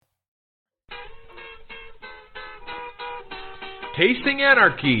Tasting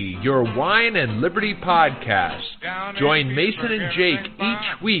Anarchy, your wine and liberty podcast. Join Mason and Jake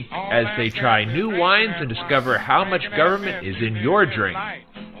each week as they try new wines and discover how much government is in your drink.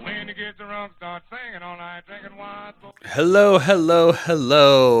 Hello, hello,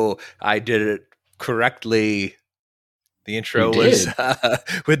 hello. I did it correctly. The intro was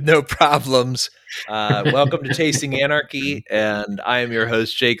with no problems. Welcome to Tasting Anarchy, and I am your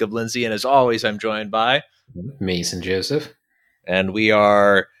host, Jacob Lindsay, and as always, I'm joined by Mason Joseph. And we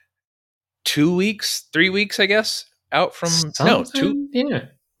are 3 weeks, I guess, out from about 2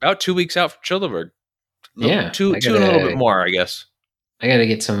 weeks out from Childeberg. Two and a little bit more, I guess. I got to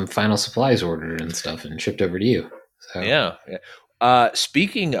get some final supplies ordered and stuff and shipped over to you. So. Yeah.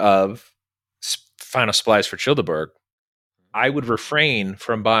 Speaking of final supplies for Childeberg, I would refrain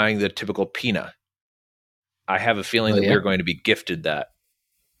from buying the typical Pinot. I have a feeling that we're going to be gifted that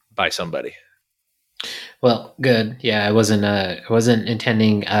by somebody. Well, good. Yeah, I wasn't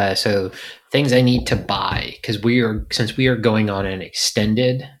intending. So things I need to buy because since we are going on an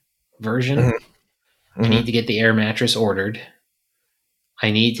extended version, I need to get the air mattress ordered.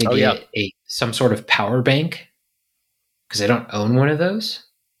 I need to get some sort of power bank because I don't own one of those.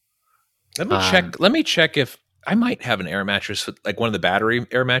 Let me check if I might have an air mattress, like one of the battery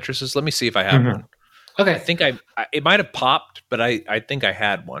air mattresses. Let me see if I have one. Okay. I think it might have popped, but I think I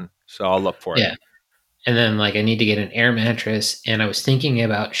had one, so I'll look for it. Yeah. And then I need to get an air mattress, and I was thinking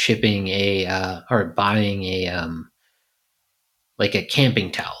about shipping buying a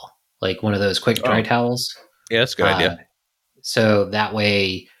camping towel, like one of those quick dry towels. Yeah, that's a good idea. So that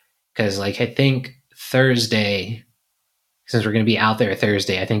way, because I think Thursday, since we're going to be out there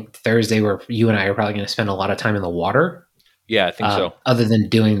Thursday, I think Thursday where you and I are probably going to spend a lot of time in the water. Yeah, I think so. Other than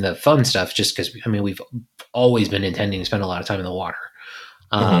doing the fun stuff, just because we've always been intending to spend a lot of time in the water.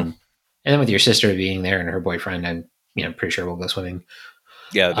 And then with your sister being there and her boyfriend, I'm pretty sure we'll go swimming.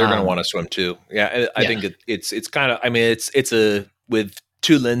 Yeah, they're going to want to swim too. Yeah, I think it's kind of. It's with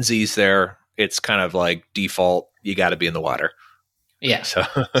two Lindsays there. It's kind of like default. You got to be in the water. Yeah. So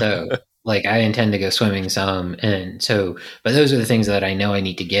I intend to go swimming some, and so but those are the things that I know I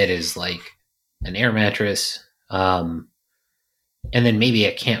need to get is an air mattress, and then maybe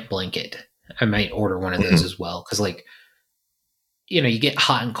a camp blanket. I might order one of those as well because you get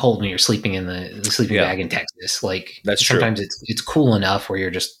hot and cold when you're sleeping in the sleeping bag in Texas. That's sometimes true. it's cool enough where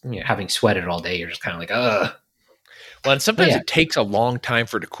you're just having sweated all day. You're just kind of ugh. Well, and sometimes it takes a long time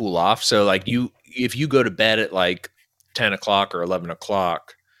for it to cool off. So if you go to bed at 10 o'clock or 11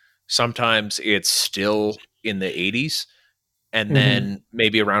 o'clock, sometimes it's still in the 80s. And then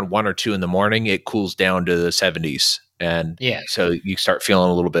maybe around 1 or 2 in the morning, it cools down to the 70s. And so you start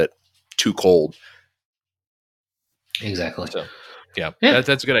feeling a little bit too cold. Exactly. So. Yeah.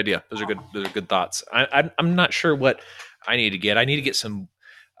 That's a good idea. Those are good thoughts. I'm not sure what I need to get. I need to get some.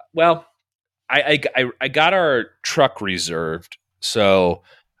 Well, I got our truck reserved, so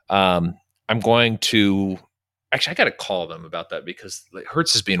I'm going to. Actually, I got to call them about that because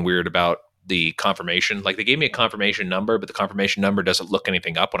Hertz is being weird about the confirmation. They gave me a confirmation number, but the confirmation number doesn't look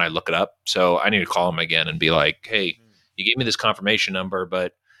anything up when I look it up. So I need to call them again and be like, "Hey, you gave me this confirmation number,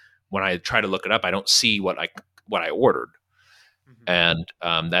 but when I try to look it up, I don't see what I ordered." And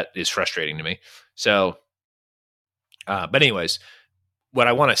that is frustrating to me. So, but anyways, what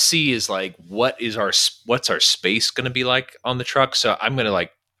I want to see is what's our space going to be like on the truck. So I'm going to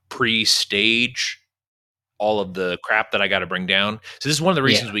pre-stage all of the crap that I got to bring down. So this is one of the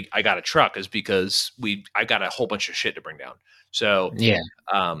reasons I got a truck is because I got a whole bunch of shit to bring down. So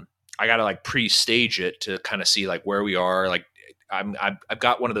I got to pre-stage it to kind of see where we are. I've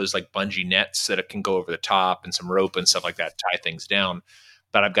got one of those bungee nets that it can go over the top and some rope and stuff like that, tie things down.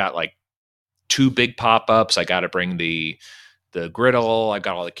 But I've got 2 big pop-ups. I got to bring the griddle. I've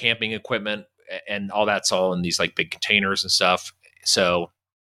got all the camping equipment and all that's all in these big containers and stuff. So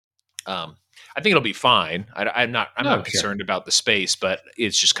I think it'll be fine. I'm not concerned about the space, but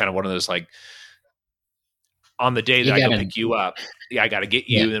it's just kind of one of those on the day that I go pick you up, I got to get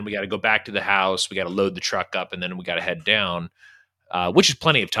you, and then we got to go back to the house. We got to load the truck up, and then we got to head down. Which is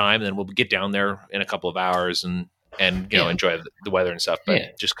plenty of time. And then we'll get down there in a couple of hours and enjoy the weather and stuff.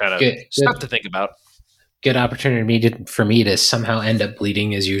 But just kind of stuff to think about. Good opportunity for me to somehow end up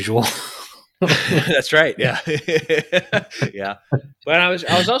bleeding as usual. That's right. Yeah, yeah. But I was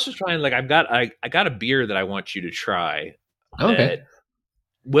also trying. I got a beer that I want you to try. Okay.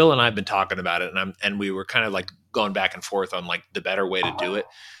 Will and I've been talking about it, and we were kind of going back and forth on the better way to do it.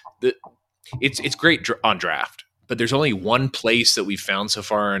 It's great on draft. But there's only one place that we've found so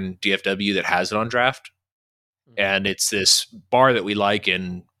far in DFW that has it on draft. And it's this bar that we like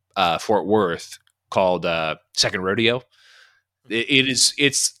in Fort Worth called Second Rodeo. It is.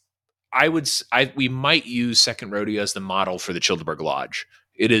 We might use Second Rodeo as the model for the Childeberg Lodge.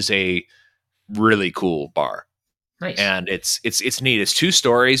 It is a really cool bar. Nice. And it's neat. It's 2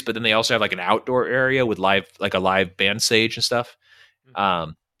 stories, but then they also have like an outdoor area with a live band stage and stuff.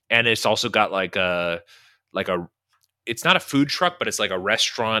 And it's also got it's not a food truck, but it's like a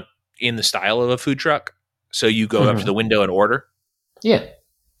restaurant in the style of a food truck. So you go up to the window and order. Yeah.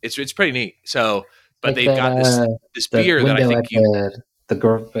 It's pretty neat. So, but like they've that, got this beer that I think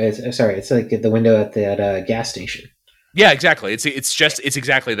it's like the window at that gas station. Yeah, exactly. It's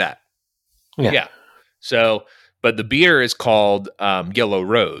exactly that. Yeah. So, but the beer is called Yellow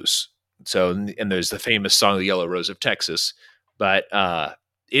Rose. So, and there's the famous song, "The Yellow Rose of Texas." But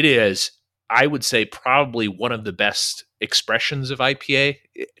it is, I would say, probably one of the best expressions of IPA,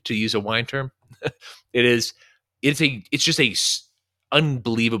 to use a wine term. It's just a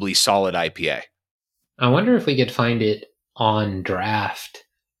unbelievably solid IPA. I wonder if we could find it on draft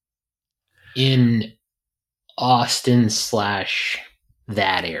in Austin /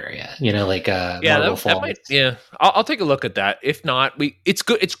 that area, like Marble Falls. I'll take a look at that. If not, it's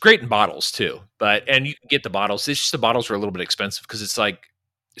good. It's great in bottles too, and you can get the bottles. It's just the bottles are a little bit expensive because it's like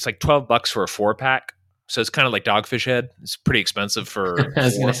 $12 for a 4-pack. So it's kind of like Dogfish Head. It's pretty expensive for. I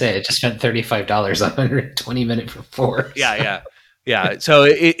was going to say, I just spent $35 on 120 minute for 4. Yeah. So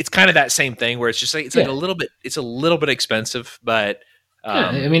it's kind of that same thing where it's just like like a little bit expensive, but.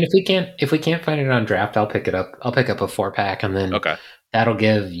 I mean, if we can't find it on draft, I'll pick it up. I'll pick up a 4-pack, and then that'll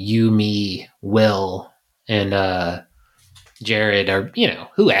give you, me, Will, and Jared, or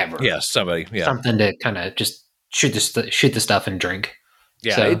whoever. Yeah, somebody. Yeah, something to kind of just shoot the stuff and drink.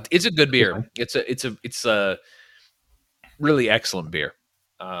 Yeah, so, it's a good beer. It's a really excellent beer.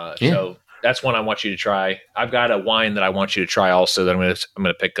 So that's one I want you to try. I've got a wine that I want you to try also that I'm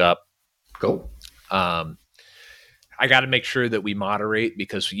gonna pick up. Cool. I got to make sure that we moderate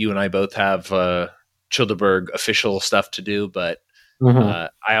because you and I both have Childeberg official stuff to do. But I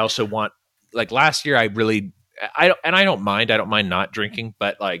also want, like last year, I don't mind not drinking.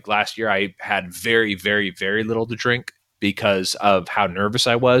 But like last year, I had very, very, very little to drink because of how nervous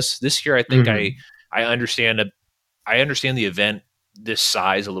I was. This year, I think I understand the event this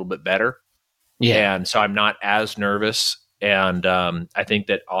size a little bit better. Yeah, and so I'm not as nervous. And I think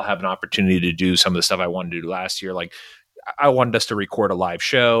that I'll have an opportunity to do some of the stuff I wanted to do last year. Like I wanted us to record a live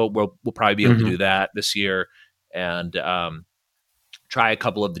show. We'll probably be able to do that this year and try a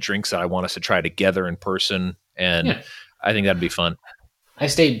couple of the drinks that I want us to try together in person. And I think that'd be fun. I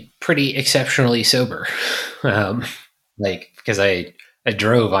stayed pretty exceptionally sober, because I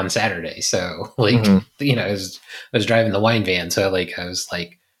drove on Saturday. So I was driving the wine van. So I was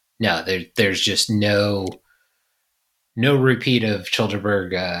like, no, there's just no repeat of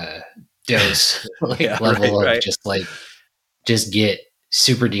Childeberg dose level of just get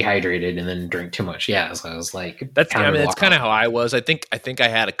super dehydrated and then drink too much. Yeah, so I was like, that's kind of how I was. I think I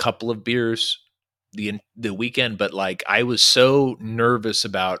had a couple of beers the weekend, but like I was so nervous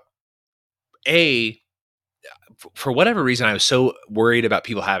about for whatever reason I was so worried about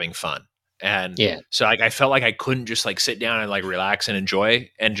people having fun. And so like I felt like I couldn't just like sit down and like relax and enjoy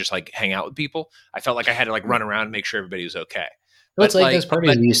and just like hang out with people. I felt like I had to like run around and make sure everybody was okay. Well, it's like those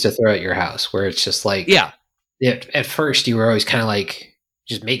parties you used to throw at your house where it's just like at first you were always kind of like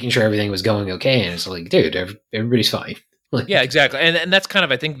just making sure everything was going okay, and it's like, dude, everybody's fine. Yeah, exactly. And that's kind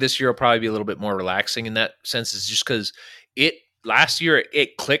of, I think this year will probably be a little bit more relaxing in that sense. It's just because last year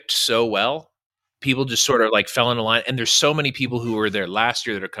it clicked so well. People just sort of like fell into line, and there's so many people who were there last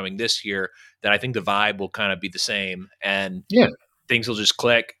year that are coming this year that I think the vibe will kind of be the same, and things will just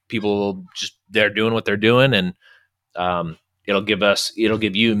click. People will they're doing what they're doing, and it'll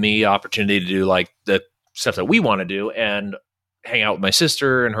give you and me opportunity to do like the stuff that we want to do and hang out with my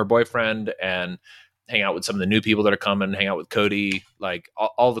sister and her boyfriend and hang out with some of the new people that are coming, hang out with Cody, like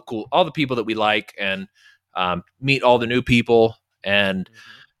all the people that we like, and meet all the new people. And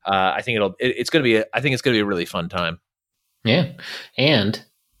I think it's going to be a really fun time. Yeah. And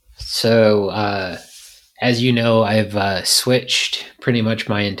so, as you know, I've switched pretty much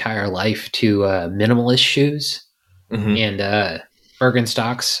my entire life to minimalist shoes, and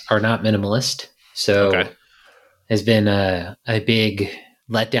Birkenstocks are not minimalist. So has been a big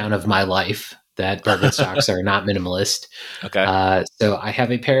letdown of my life that Birkenstocks are not minimalist. Okay. So I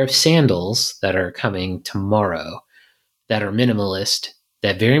have a pair of sandals that are coming tomorrow that are minimalist,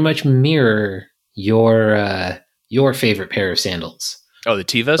 that very much mirror your favorite pair of sandals. Oh, the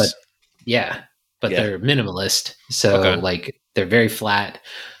Tevas? But they're minimalist. So like they're very flat.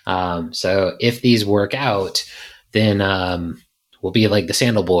 So if these work out, then we'll be like the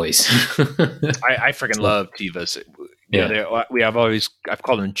Sandal Boys. I freaking love Tevas. Yeah, I've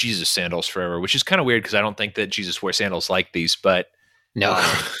called them Jesus sandals forever, which is kind of weird because I don't think that Jesus wore sandals like these, but No.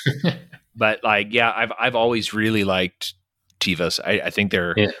 but like, yeah, I've always really liked Tevas. I think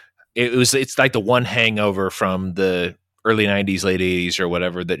they're Yeah. It's like the one hangover from the early 90s, late 80s or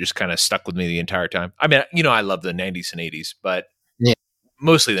whatever that just kind of stuck with me the entire time. I mean, I love the 90s and 80s, but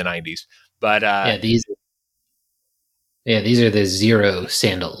mostly the 90s. But these are the Zero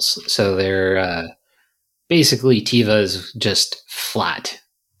sandals. So they're basically Tevas, just flat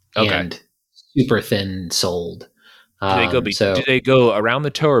and super thin soled. Do they go around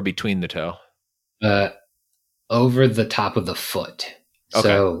the toe or between the toe? Over the top of the foot. Okay.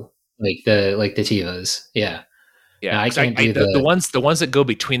 So like the Tevas. Yeah. Yeah. Now, I can't do the ones that go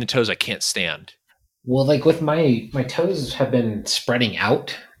between the toes I can't stand. Well, like with my toes have been spreading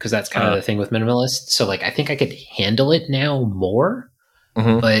out because that's kind of the thing with minimalists. So like I think I could handle it now more.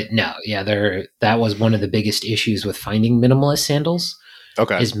 Mm-hmm. But no, yeah, that was one of the biggest issues with finding minimalist sandals.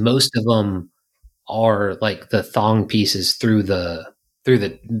 Okay. Is most of them are like the thong pieces through the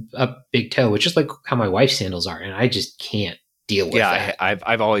big toe, which is like how my wife's sandals are, and I just can't deal with that. Yeah,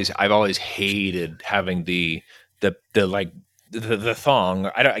 I've always hated having the thong.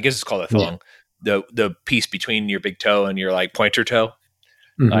 I guess it's called a thong. Yeah. The piece between your big toe and your like pointer toe.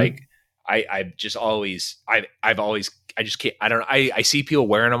 Mm-hmm. Like I just can't. I don't know. I see people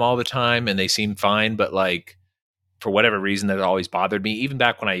wearing them all the time and they seem fine, but like for whatever reason that always bothered me. Even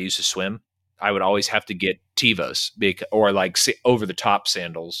back when I used to swim, I would always have to get Tevas or like over the top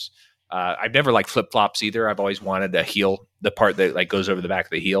sandals. I've never liked flip flops either. I've always wanted a heel, the part that like goes over the back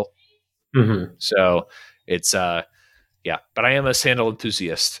of the heel. Mm-hmm. So it's yeah, but I am a sandal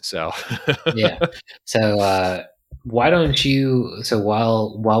enthusiast. So yeah. So why don't you? So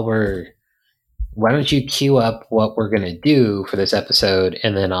why don't you queue up what we're gonna do for this episode,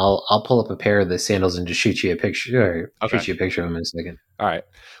 and then I'll pull up a pair of the sandals and just shoot you a picture. Shoot you a picture of them in a second. All right.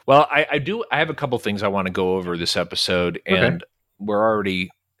 Well, I have a couple things I want to go over this episode, and we're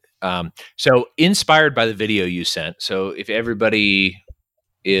already so inspired by the video you sent. So if everybody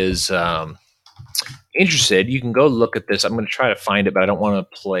is interested, you can go look at this. I'm going to try to find it, but I don't want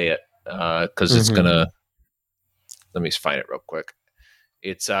to play it because it's gonna. Let me find it real quick.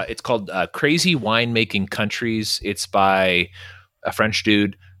 It's called Crazy Winemaking Countries. It's by a French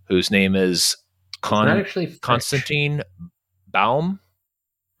dude whose name is Constantin Baum.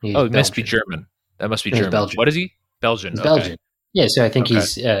 It must be German. That must be German. Belgian. What is he? Belgian. He's Belgian. Yeah, so I think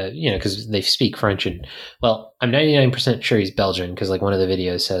he's, because they speak French. And, well, I'm 99% sure he's Belgian because, like, one of the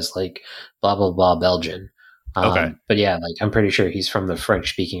videos says, like, blah, blah, blah, Belgian. But, yeah, like, I'm pretty sure he's from the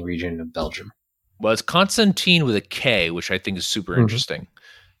French-speaking region of Belgium. Well, it's Constantine with a K, which I think is super interesting.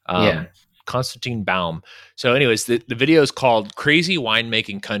 Constantine Baum. So anyways, the video is called Crazy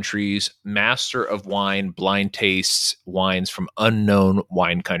Winemaking Countries, Master of Wine, Blind Tastes Wines from Unknown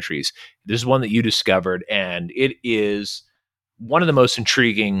Wine Countries. This is one that you discovered, and it is one of the most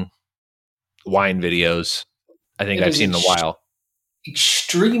intriguing wine videos I think I've seen in a while.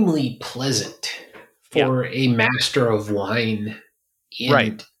 Extremely pleasant for a master of wine.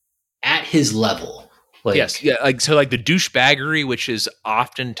 Right. At his level. Like, yes. Yeah. Like, so like the douchebaggery, which is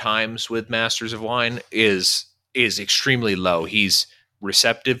oftentimes with masters of wine is extremely low. He's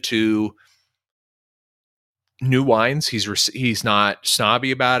receptive to new wines. He's not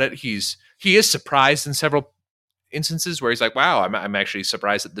snobby about it. He is surprised in several instances where he's like, wow, I'm actually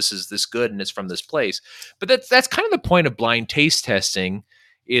surprised that this is this good and it's from this place. But that's kind of the point of blind taste testing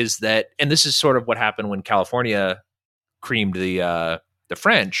is that, and this is sort of what happened when California creamed the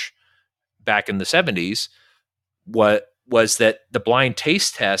French back in the 70s. What was that the blind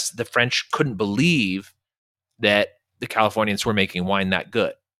taste test, the French couldn't believe that the Californians were making wine that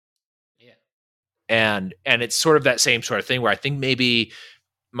good. Yeah. And it's sort of that same sort of thing where I think maybe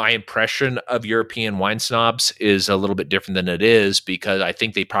my impression of European wine snobs is a little bit different than it is because I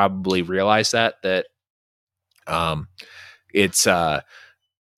think they probably realize that it's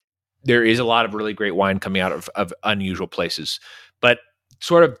there is a lot of really great wine coming out of unusual places. But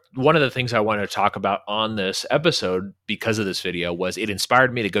sort of one of the things I wanted to talk about on this episode because of this video was it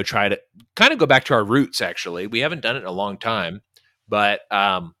inspired me to go try to kind of go back to our roots. Actually, we haven't done it in a long time, but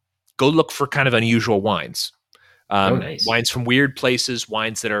go look for kind of unusual wines. Nice. Wines from weird places,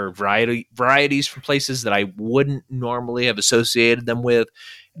 wines that are varieties from places that I wouldn't normally have associated them with.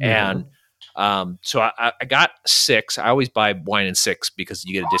 Mm-hmm. And so I got 6. I always buy wine in 6 because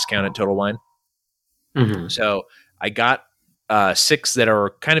you get a discount at Total Wine. Mm-hmm. So I got 6 that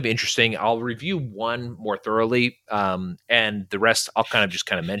are kind of interesting. I'll review one more thoroughly, and the rest I'll kind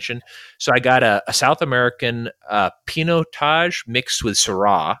of mention. So I got a South American Pinotage mixed with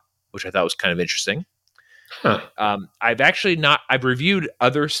Syrah, which I thought was kind of interesting. Huh. I've reviewed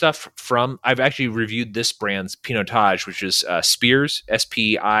other stuff I've actually reviewed this brand's Pinotage, which is Spears,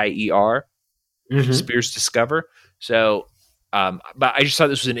 Spier, Mm-hmm. Spears Discover. So, but I just thought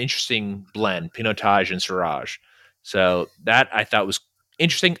this was an interesting blend, Pinotage and Syrah. So that I thought was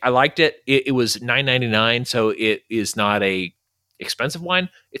interesting. I liked it. It was $9.99, so it is not a expensive wine.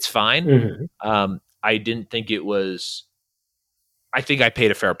 It's fine. Mm-hmm. I didn't think it was. I think I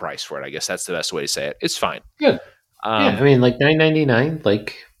paid a fair price for it. I guess that's the best way to say it. It's fine. Good. Yeah, I mean, like $9.99,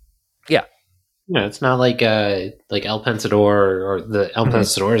 like yeah, it's not like El Pensador or the El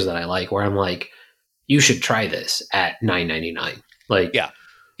Pensadors that I like, where I'm like, you should try this at $9.99. Like, yeah,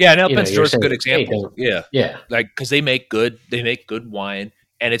 and El Pensador is a good hey, example. Yeah, like because they make good wine,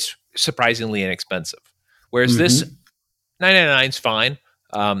 and it's surprisingly inexpensive. Whereas this $9.99 is fine.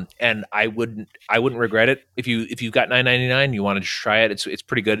 And I wouldn't regret it if you've got $9.99, you want to just try it. It's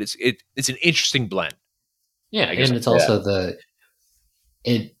pretty good. It's an interesting blend. Yeah, and it's also the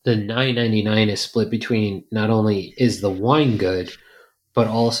 $9.99 is split between not only is the wine good, but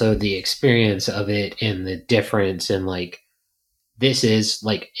also the experience of it and the difference in like this is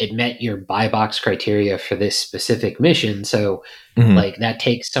like it met your buy box criteria for this specific mission. So like that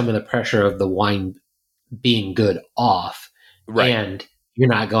takes some of the pressure of the wine being good off. Right. And you're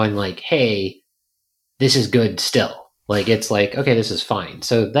not going like, hey, this is good still. Like it's like, okay, this is fine.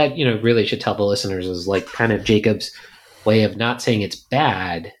 So that, really should tell the listeners is like kind of Jacob's way of not saying it's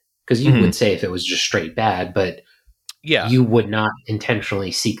bad, because you would say if it was just straight bad, but yeah, you would not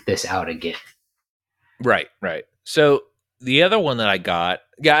intentionally seek this out again. Right. So the other one that I got,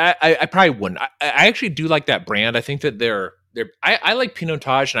 I probably wouldn't. I actually do like that brand. I think that I like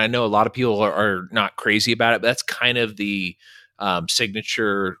Pinotage, and I know a lot of people are not crazy about it, but that's kind of the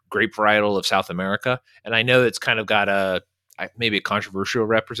signature grape varietal of South America. And I know it's kind of got maybe a controversial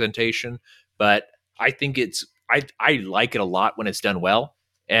representation, but I think I like it a lot when it's done well.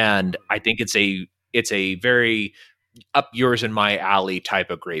 And I think it's a very up yours and my alley type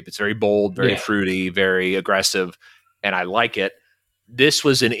of grape. It's very bold, very fruity, very aggressive, and I like it. This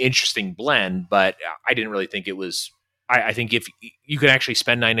was an interesting blend, but I didn't really think it was. I think if you can actually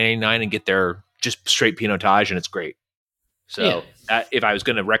spend $9.99 and get their just straight Pinotage, and it's great. So if I was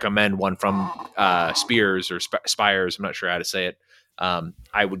going to recommend one from Spears or Spires, I'm not sure how to say it.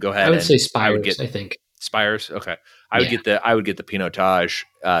 I would go ahead. I would say Spires. I think Spires. Okay, I would get the Pinotage,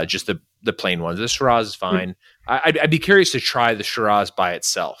 just the plain ones. The Shiraz is fine. I'd be curious to try the Shiraz by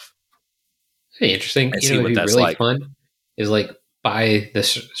itself. Hey, interesting. See what that's really like. Fun is like buy the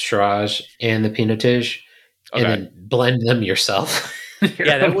Shiraz and the Pinotage, and then blend them yourself.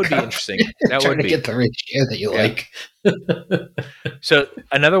 Yeah, that would be interesting. That would be get the ratio that you like. So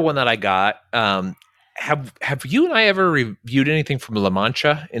another one that I got. Have you and I ever reviewed anything from La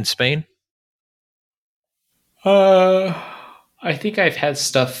Mancha in Spain? I think I've had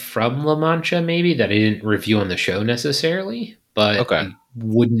stuff from La Mancha maybe that I didn't review on the show necessarily, but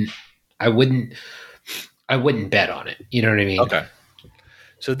I wouldn't bet on it. You know what I mean? Okay.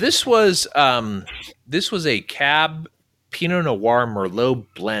 So this was a Cab Pinot Noir Merlot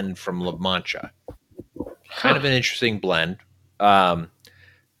blend from La Mancha. Kind of an interesting blend. Again,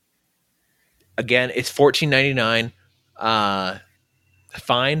 it's $14.99.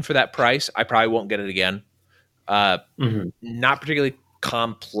 Fine for that price. I probably won't get it again. Not particularly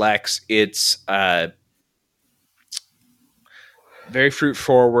complex. It's very fruit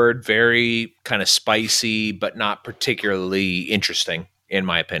forward, very kind of spicy, but not particularly interesting, in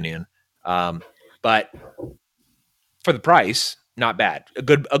my opinion. But for the price, not bad. A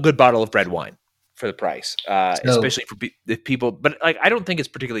good bottle of red wine for the price, especially for the people. But like, I don't think it's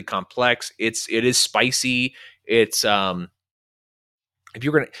particularly complex. It is spicy. It's if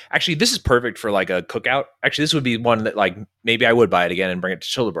you're gonna actually, this is perfect for like a cookout. Actually, this would be one that like maybe I would buy it again and bring it to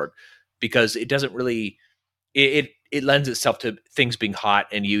Childeberg, because it doesn't really it lends itself to things being hot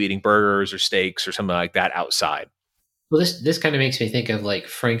and you eating burgers or steaks or something like that outside. Well, this kind of makes me think of like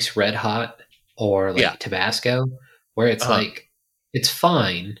Frank's Red Hot or like Tabasco, where it's like it's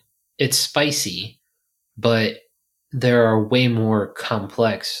fine, it's spicy, but there are way more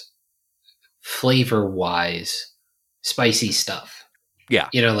complex flavor wise spicy stuff. Yeah.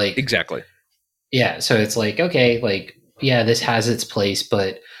 Like exactly. Yeah. So it's like, okay, like, yeah, this has its place,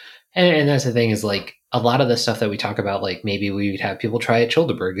 but, and that's the thing is like a lot of the stuff that we talk about, like maybe we would have people try at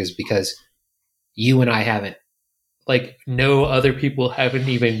Childeberg is because you and I haven't, like no other people haven't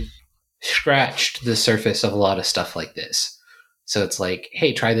even scratched the surface of a lot of stuff like this. So it's like,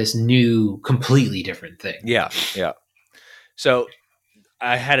 hey, try this new, completely different thing. Yeah. Yeah. So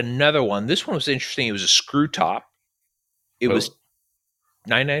I had another one. This one was interesting. It was a screw top. It was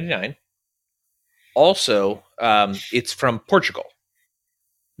 $9.99. Also, it's from Portugal,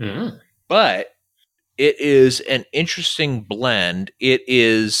 Mm. but it is an interesting blend. It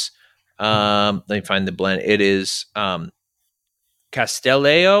is, let me find the blend. It is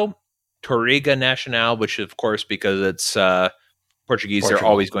Castelao Torriga Nacional, which of course, because it's Portuguese, they're Portugal.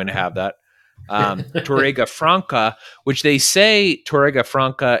 always going to have that. Torrega Franca, which they say Torrega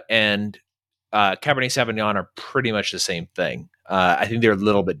Franca and Cabernet Sauvignon are pretty much the same thing. I think they're a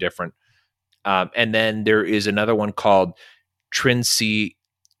little bit different. And then there is another one called Trinsaderia.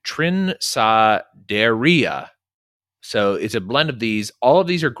 So it's a blend of these. All of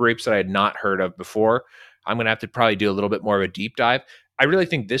these are grapes that I had not heard of before. I'm going to have to probably do a little bit more of a deep dive. I really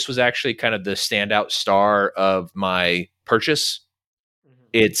think this was actually kind of the standout star of my purchase.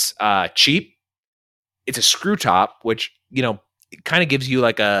 It's cheap. It's a screw top, which, you know, it kind of gives you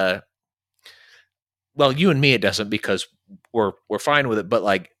like a, well, you and me, it doesn't, because we're fine with it. But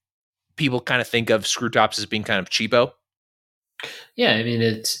like, people kind of think of screw tops as being kind of cheapo. Yeah, I mean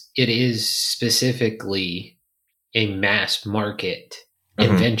it is specifically a mass market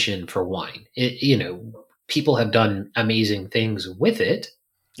invention for wine. People have done amazing things with it.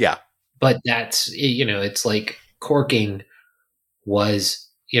 Yeah. But that's, it's like corking was,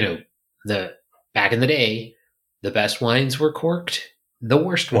 the back in the day, the best wines were corked, the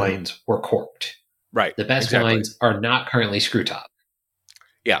worst wines were corked. Right. The best wines are not currently screw top.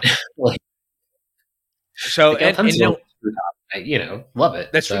 Yeah. Like, so like and screw top, love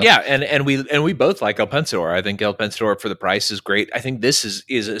it. That's yeah, and we both like El Pensador. I think El Pensador for the price is great. I think this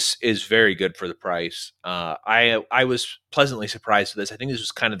is very good for the price. I was pleasantly surprised with this. I think this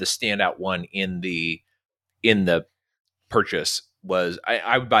was kind of the standout one in the purchase. Was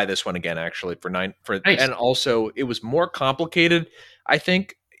I would buy this one again actually for nice. And also it was more complicated, I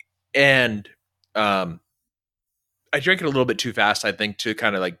think, and I drank it a little bit too fast, I think, to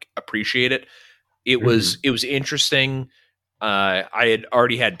kind of like appreciate it. It was interesting. I had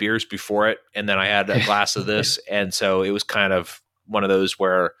already had beers before it, and then I had a glass of this, and so it was kind of one of those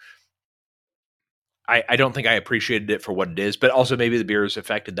where I don't think I appreciated it for what it is, but also maybe the beers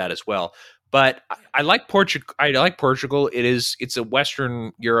affected that as well. But I like Portugal. I like Portugal. It's a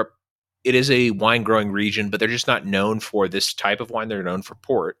Western Europe. It is a wine growing region, but they're just not known for this type of wine. They're known for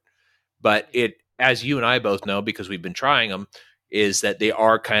port. But it, as you and I both know, because we've been trying them, is that they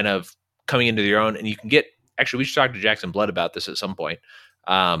are kind of coming into their own, and you can get. Actually, we should talk to Jackson Blood about this at some point.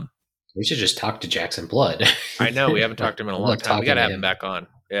 We should just talk to Jackson Blood. I know we haven't talked to him in a long time. We got to have him back on.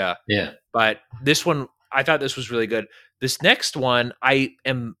 Yeah. Yeah. But this one, I thought this was really good. This next one, I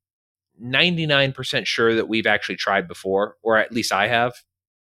am 99% sure that we've actually tried before, or at least I have.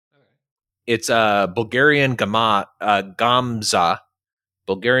 It's a Bulgarian Gamza.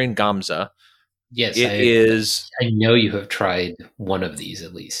 Bulgarian Gamza. Yes, it is. I know you have tried one of these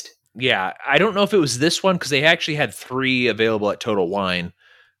at least. Yeah, I don't know if it was this one because they actually had 3 available at Total Wine.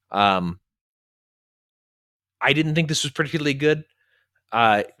 I didn't think this was particularly good.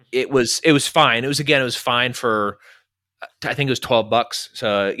 It was fine. It was fine for, I think it was $12.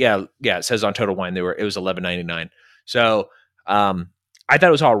 So yeah, it says on Total Wine it was $11.99. So I thought it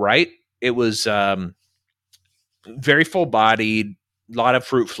was all right. It was very full bodied, a lot of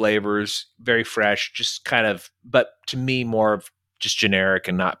fruit flavors, very fresh, just kind of, but to me more of just generic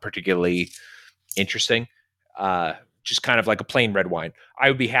and not particularly interesting. Just kind of like a plain red wine. I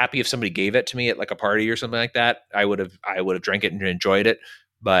would be happy if somebody gave it to me at like a party or something like that. I would have drank it and enjoyed it,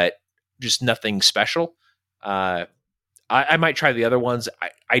 but just nothing special. I might try the other ones.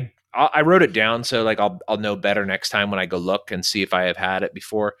 I wrote it down, so like I'll know better next time when I go look and see if I have had it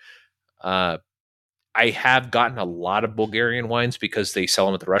before. I have gotten a lot of Bulgarian wines because they sell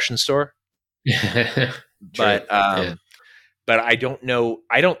them at the Russian store. But I don't know.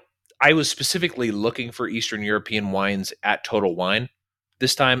 I was specifically looking for Eastern European wines at Total Wine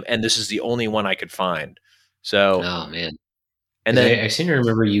this time, and this is the only one I could find. So, oh man! And then I seem to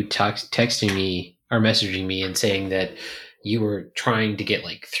remember you texting me or messaging me and saying that you were trying to get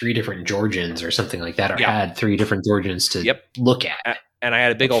like 3 different Georgians or something like that, or had 3 different Georgians to look at. And I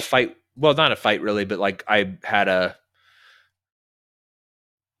had a big old fight. Well, not a fight really, but like I had a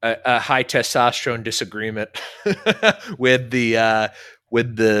high testosterone disagreement with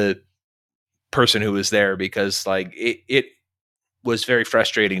the person who was there, because like it was very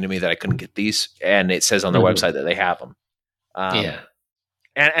frustrating to me that I couldn't get these, and it says on their website that they have them. And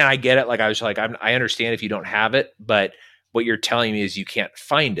I get it. Like I was like, I understand if you don't have it, but what you're telling me is you can't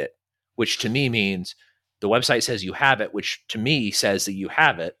find it, which to me means the website says you have it, which to me says that you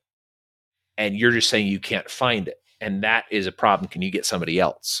have it, and you're just saying you can't find it. And that is a problem. Can you get somebody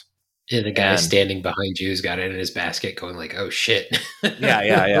else? Yeah, the guy And standing behind you's got it in his basket, going like, "Oh shit!"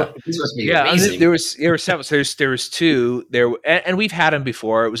 yeah. This must be Yeah, amazing. there was several. So there was two there, and we've had them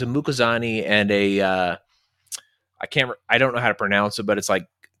before. It was a Mukazani and a I don't know how to pronounce it, but it's like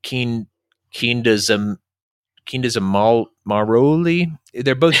Kindazam Maroli.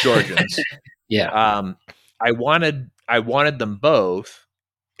 They're both Georgians. Yeah. I wanted them both,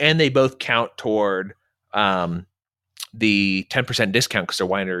 and they both count toward the 10% discount because they're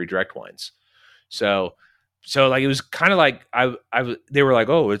winery direct wines. So like it was kind of like they were like,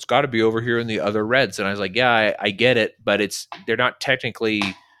 oh, it's got to be over here in the other reds, and I was like, yeah, I get it, but they're not technically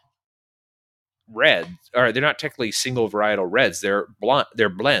red, or they're not technically single varietal reds. They're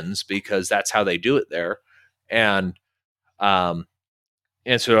blends because that's how they do it there, and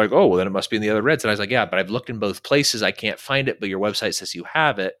so they're like, oh, well, then it must be in the other reds. And I was like, yeah, but I've looked in both places. I can't find it, but your website says you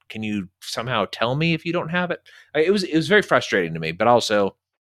have it. Can you somehow tell me if you don't have it? It was very frustrating to me, but also,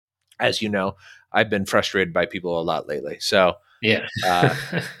 as you know, I've been frustrated by people a lot lately. So yeah.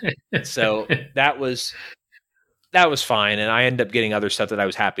 so that was fine, and I ended up getting other stuff that I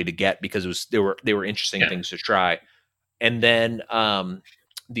was happy to get because they were interesting things to try. And then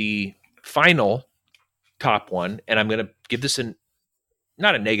the final top one, and I'm going to give this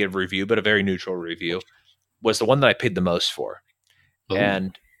not a negative review, but a very neutral review, was the one that I paid the most for. Ooh.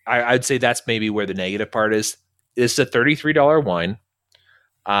 And I'd say that's maybe where the negative part is. It's a $33 wine.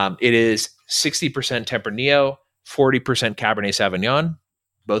 It is 60% Tempranillo, 40% Cabernet Sauvignon,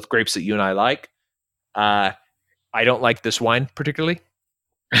 both grapes that you and I like. I don't like this wine particularly.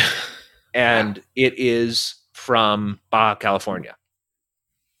 And wow. It is from Baja California.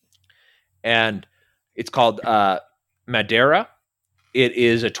 And it's called Madera. It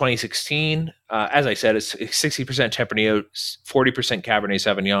is a 2016. As I said, it's 60% Tempranillo, 40% Cabernet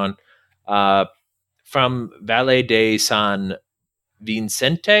Sauvignon, from Valle de San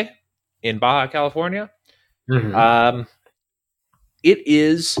Vicente in Baja California. Mm-hmm. It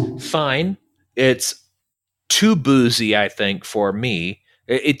is fine. It's too boozy, I think, for me.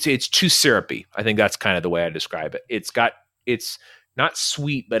 It's too syrupy. I think that's kind of the way I describe it. It's not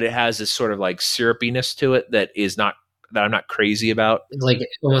sweet, but it has this sort of like syrupiness to it that I'm not crazy about. Like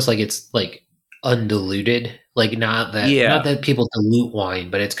almost like it's like undiluted. Like not that people dilute wine,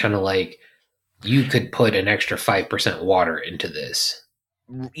 but it's kind of like you could put an extra 5% water into this.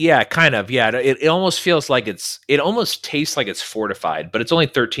 Yeah, kind of. Yeah, it almost feels like it almost tastes like it's fortified, but it's only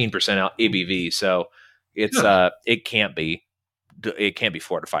 13% ABV, so it's it can't be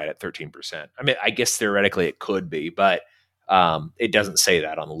fortified at 13%. I mean, I guess theoretically it could be, but it doesn't say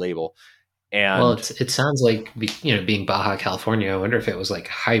that on the label. And well, it sounds like, being Baja California, I wonder if it was like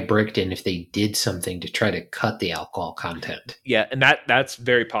high bricked and if they did something to try to cut the alcohol content. Yeah, and that's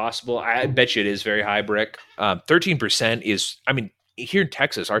very possible. I bet you it is very high brick. 13% is, I mean, here in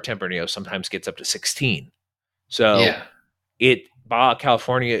Texas, our Tempranillo sometimes gets up to 16. So Baja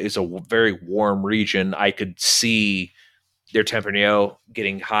California is a very warm region. I could see their Tempranillo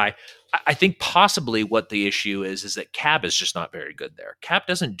getting high. I think possibly what the issue is that Cab is just not very good there. Cab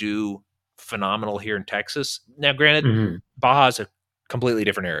doesn't do phenomenal here in Texas. Now, granted, mm-hmm. Baja is a completely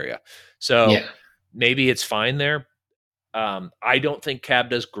different area. So maybe it's fine there. I don't think Cab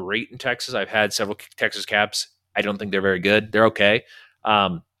does great in Texas. I've had several Texas Cabs. I don't think they're very good. They're okay.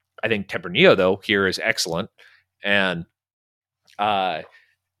 I think Tempranillo, though, here is excellent. And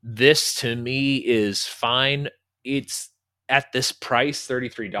this, to me, is fine. It's at this price,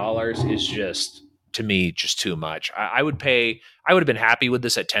 $33 is just, to me, just too much. I would have been happy with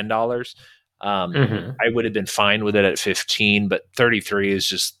this at $10. Mm-hmm. I would have been fine with it at 15, but 33 is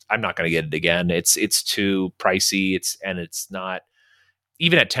just, I'm not going to get it again. It's too pricey. It's not,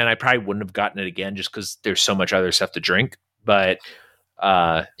 even at 10, I probably wouldn't have gotten it again just because there's so much other stuff to drink, but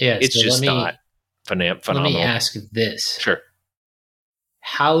it's so just not phenomenal. Let me ask this. Sure.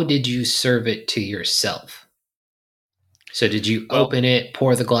 How did you serve it to yourself? So did you open it,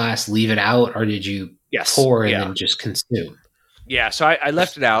 pour the glass, leave it out, or did you pour and then just consume? Yeah, so I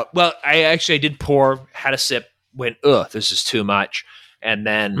left it out. Well, I did pour, had a sip, went, ugh, this is too much, and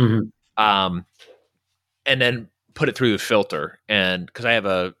then put it through the filter, and because I have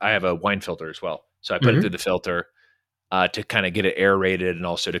a wine filter as well, so I put it through the filter to kind of get it aerated, and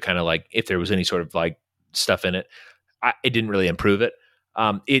also to kind of like if there was any sort of like stuff in it, it didn't really improve it.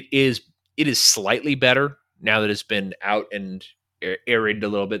 It is slightly better now that it's been out and aerated a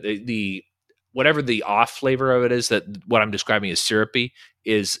little bit. The whatever the off flavor of it is, that what I'm describing as syrupy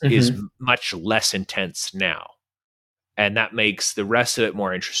is much less intense now, and that makes the rest of it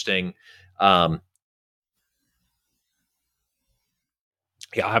more interesting. I'll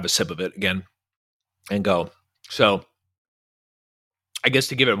have a sip of it again and go. So I guess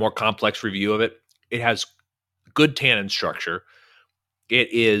to give it a more complex review of it, it has good tannin structure.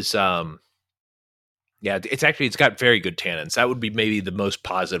 It is, it's got very good tannins. That would be maybe the most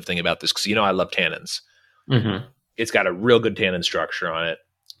positive thing about this, because I love tannins. Mm-hmm. It's got a real good tannin structure on it.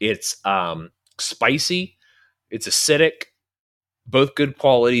 It's spicy. It's acidic. Both good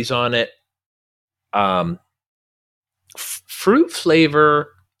qualities on it. Fruit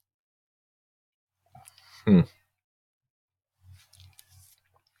flavor.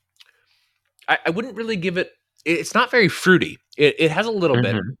 I wouldn't really give it. It's not very fruity. It has a little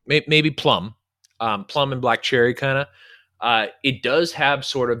bit, maybe plum and black cherry kind of. It does have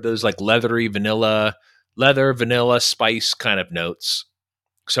sort of those like leather, vanilla spice kind of notes.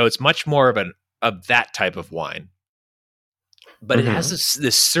 So it's much more of that type of wine. But it has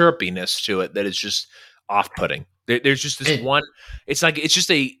this syrupiness to it that is just off-putting. There's just this one. It's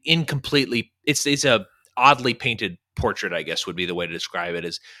just a incompletely. It's a oddly painted portrait, I guess would be the way to describe it.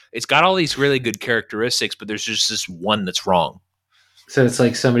 Is it's got all these really good characteristics, but there's just this one that's wrong. So it's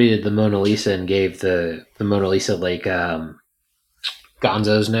like somebody did the Mona Lisa and gave the Mona Lisa like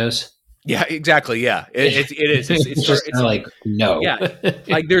Gonzo's nose. Yeah, exactly. Yeah, it is. It's just like no. Yeah,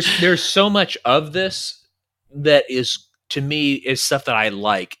 like there's so much of this that is, to me, is stuff that I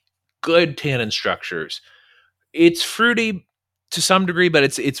like. Good tannin structures. It's fruity to some degree, but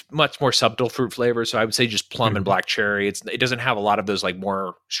it's much more subtle fruit flavor. So I would say just plum and black cherry. It doesn't have a lot of those like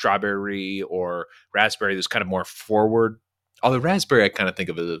more strawberry or raspberry. That's kind of more forward. Although raspberry, I kind of think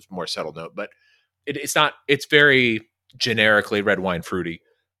of it as a more subtle note, but it's not. It's very generically red wine fruity,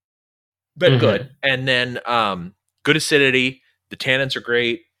 but good. And then good acidity. The tannins are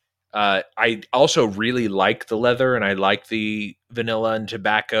great. I also really like the leather, and I like the vanilla and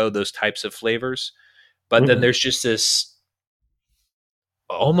tobacco, those types of flavors. But then there's just this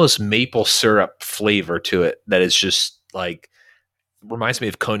almost maple syrup flavor to it that is just like reminds me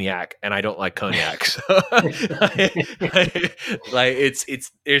of cognac, and I don't like cognac. So like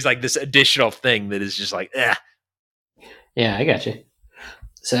it's there's like this additional thing that is just like, eh. Yeah, I got you.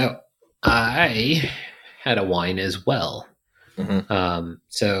 So I had a wine as well.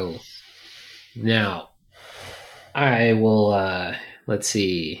 So now I will let's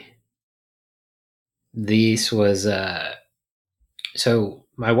see. This was so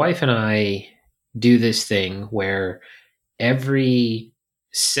my wife and I do this thing where every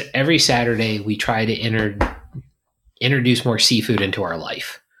Saturday we try to introduce more seafood into our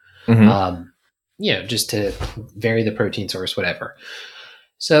life. Just to vary the protein source, whatever.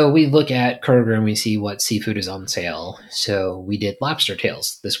 So we look at Kroger and we see what seafood is on sale. So we did lobster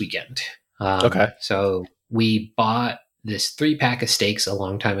tails this weekend. So we bought this 3-pack of steaks a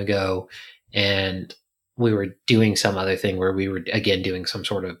long time ago, and we were doing some other thing where we were, again, doing some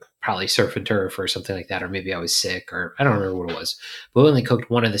sort of probably surf and turf or something like that, or maybe I was sick, or I don't remember what it was. But we only cooked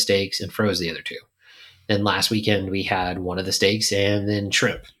one of the steaks and froze the other two. Then last weekend we had one of the steaks and then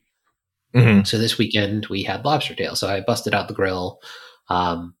shrimp. So this weekend we had lobster tail. So I busted out the grill,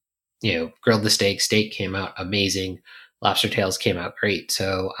 grilled the steak. Steak came out amazing. Lobster tails came out great.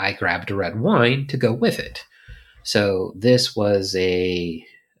 So I grabbed a red wine to go with it. So this was and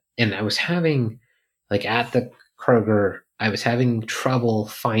I was having, like at the Kroger, I was having trouble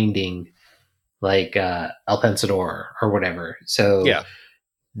finding like El Pensador or whatever. So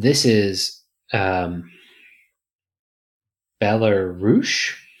this is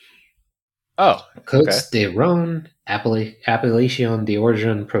Belarus. Oh, Côtes de Rhône, Appellation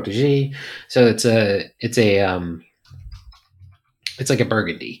d'Origine Protégée. So it's like a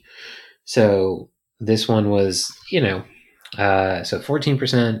Burgundy. So this one was, so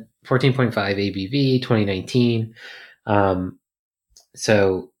 14%, 14.5 ABV, 2019.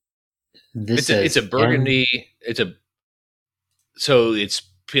 So this it's a Burgundy. So it's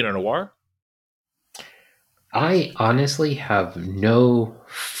Pinot Noir. I honestly have no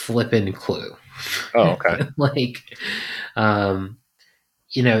flippin' clue. Oh, okay.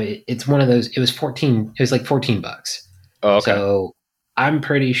 It's one of those. It was like $14. Oh, okay. So I'm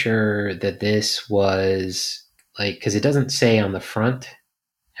pretty sure that this was like, because it doesn't say on the front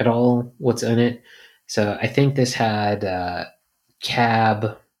at all what's in it. So I think this had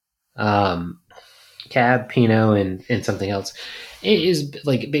Cab, Pinot, and something else. It is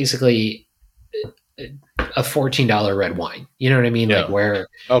like basically a $14 red wine. You know what I mean? Yeah. Like where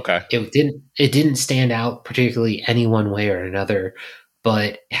it didn't stand out particularly any one way or another,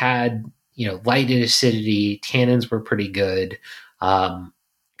 but had, light acidity, tannins were pretty good. Kind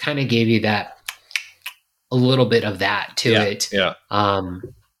of gave you that a little bit of that to it. Yeah.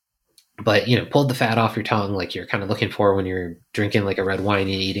 But pulled the fat off your tongue, like you're kind of looking for when you're drinking like a red wine and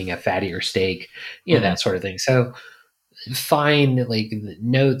eating a fattier steak, that sort of thing. So fine, like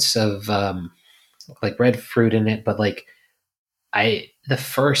notes of like red fruit in it, but like the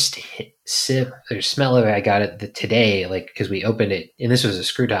first sip or smell of it, I got it today, like because we opened it, and this was a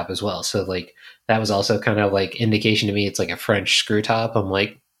screw top as well. So like that was also kind of like indication to me it's like a French screw top. I'm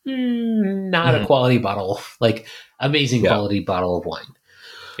like, not a quality bottle, like amazing quality bottle of wine.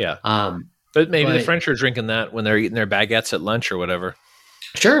 Yeah. But maybe the French are drinking that when they're eating their baguettes at lunch or whatever.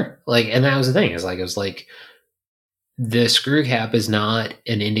 Sure. Like, and that was the thing. It was like the screw cap is not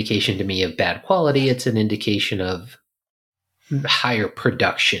an indication to me of bad quality. It's an indication of higher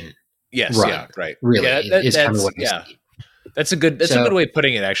production. Yes. Run. Yeah. Right. Really, yeah, is kind of what I see. That's a good way of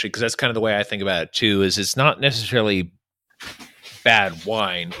putting it, actually, because that's kind of the way I think about it too. Is it's not necessarily bad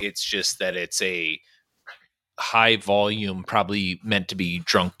wine. It's just that it's a high volume, probably meant to be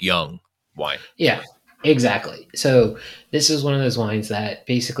drunk young wine. Yeah, exactly. So this is one of those wines that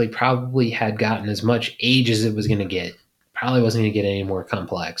basically probably had gotten as much age as it was going to get. Probably wasn't going to get any more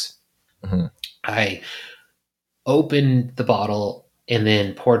complex. Mm-hmm. I opened the bottle and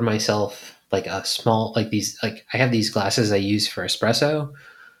then poured myself like a small, like these, like I have these glasses I use for espresso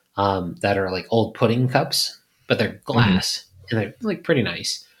that are like old pudding cups, but they're glass and they're like pretty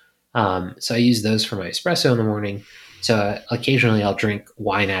nice. So I use those for my espresso in the morning. So occasionally I'll drink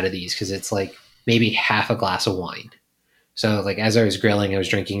wine out of these because it's like maybe half a glass of wine. So like as I was grilling, I was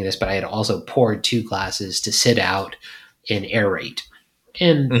drinking this, but I had also poured 2 glasses to sit out and aerate.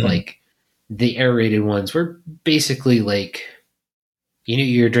 And like the aerated ones were basically like, you knew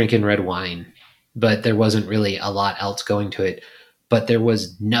you were drinking red wine, but there wasn't really a lot else going to it, but there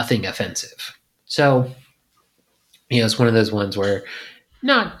was nothing offensive. So, it's one of those ones where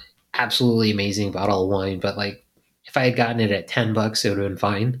not absolutely amazing bottle of wine, but like if I had gotten it at $10, it would have been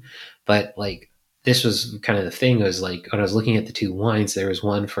fine. But like this was kind of the thing, was like when I was looking at the 2 wines, there was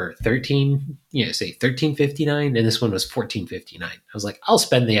one for say $13.59, and this one was $14.59. I was like, I'll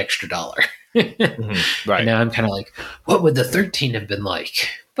spend the extra $1. Right. And now I'm kind of like, what would the 13 have been like?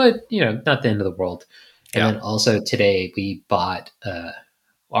 But not the end of the world. And then also today we bought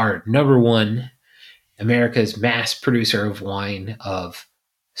our number one, America's mass producer of wine of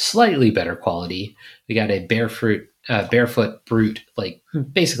slightly better quality. We got a Barefoot Brut, like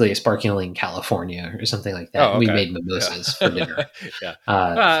basically a sparkling California or something like that. Oh, okay. We made mimosas for dinner.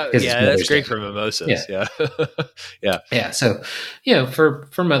 That's great for mimosas. Yeah. So,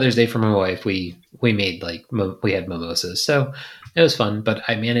 for Mother's Day for my wife, we made we had mimosas. So it was fun, but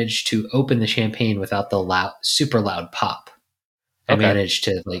I managed to open the champagne without the super loud pop. I managed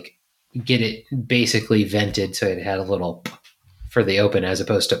to get it basically vented so it had a little for the open as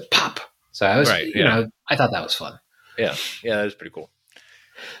opposed to pop. So I was, I thought that was fun. Yeah, that was pretty cool.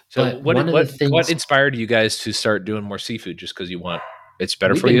 So what inspired you guys to start doing more seafood? Just because you want it's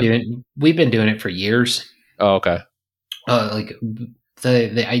better for you? We've been doing it for years. Oh, okay.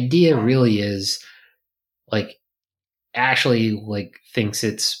 The idea really is Ashley thinks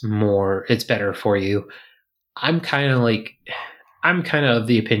it's better for you. I'm kind of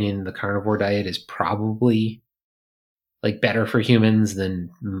the opinion the carnivore diet is probably better for humans than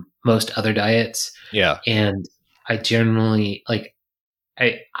most other diets. Yeah. And I generally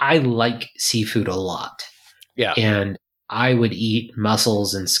I like seafood a lot. Yeah. And I would eat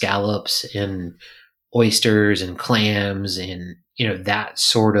mussels and scallops and oysters and clams and that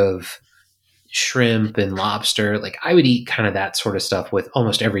sort of shrimp and lobster. I would eat kind of that sort of stuff with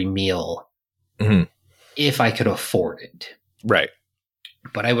almost every meal if I could afford it. Right.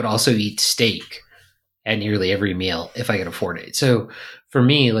 But I would also eat steak at nearly every meal if I could afford it. So for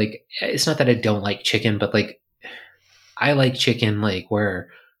me, it's not that I don't like chicken, but I like chicken where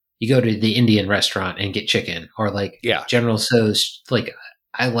you go to the Indian restaurant and get chicken, or General Tso's.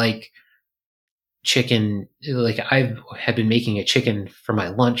 I like chicken. I had been making a chicken for my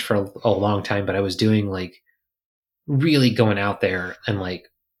lunch for a long time, but I was doing really going out there and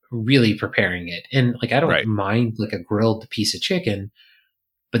really preparing it. And I don't mind a grilled piece of chicken,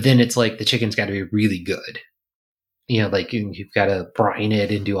 but then it's the chicken's got to be really good. You've got to brine it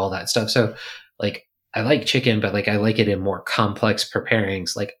and do all that stuff. So I like chicken, but I like it in more complex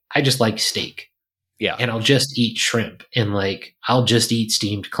preparings. I just like steak. Yeah. And I'll just eat shrimp, and I'll just eat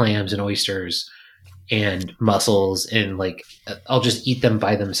steamed clams and oysters and mussels, and I'll just eat them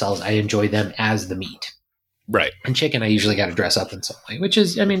by themselves. I enjoy them as the meat. Right. And chicken, I usually got to dress up in some way, which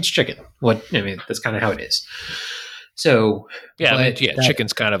is, it's chicken. That's kind of how it is. So yeah,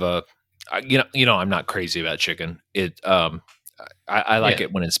 chicken's kind of a, I'm not crazy about chicken. I like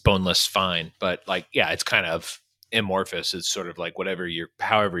it when it's boneless, fine. But it's kind of amorphous. It's sort of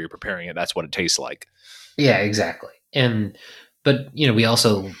however you're preparing it, that's what it tastes like. Yeah, exactly. But I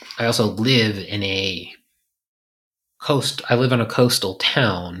also live in a I live in a coastal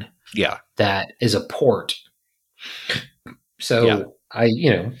town Yeah. that is a port. So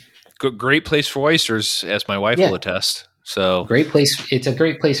Yeah. great place for oysters, as my wife will attest. So place. It's a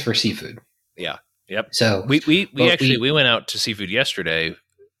great place for seafood. Yeah. Yep. So we went out to seafood yesterday,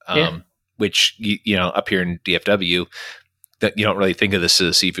 which up here in DFW, that you don't really think of this as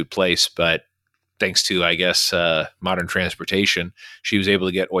a seafood place, but thanks to, I guess, modern transportation, she was able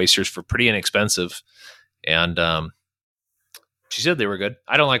to get oysters for pretty inexpensive, and she said they were good.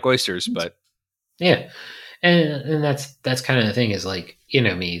 I don't like oysters, but yeah, and that's kind of the thing is like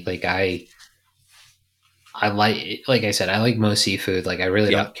me, like I like I said, I like most seafood. Like I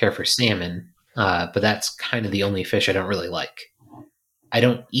really don't care for salmon, but that's kind of the only fish I don't really like. I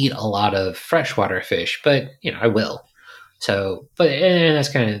don't eat a lot of freshwater fish, but I will. So, and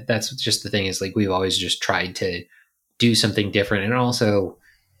that's just the thing is like we've always just tried to do something different, and also,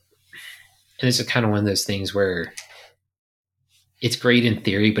 and this is kind of one of those things where it's great in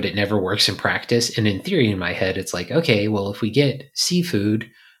theory, but it never works in practice. And in theory, in my head, it's like, okay, well, if we get seafood,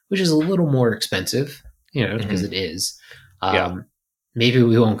 which is a little more expensive, because it is, maybe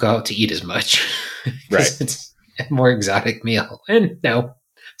we won't go out to eat as much, right? It's a more exotic meal, and no,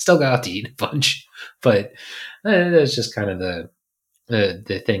 still go out to eat a bunch, but that's just kind of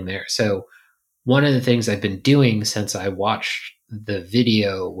the thing there. So one of the things I've been doing since I watched the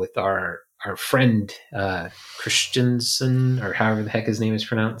video with our friend Christensen, or however the heck his name is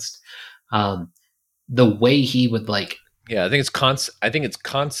pronounced, the way he would like. Yeah, I think it's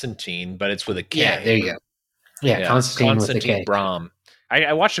Constantine, but it's with a K. Yeah, there you go. Yeah, Constantine with a K. Brahm.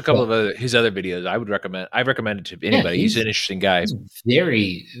 I watched a couple of his other videos. I recommend it to anybody. He's an interesting guy. He's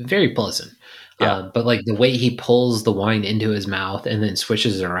very, very pleasant. Yeah. But like the way he pulls the wine into his mouth and then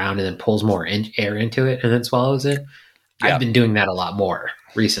swishes it around and then pulls more air into it and then swallows it. Yeah. I've been doing that a lot more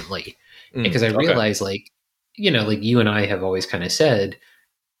recently because I realize like you and I have always kind of said,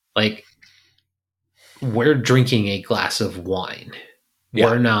 like, we're drinking a glass of wine. Yeah.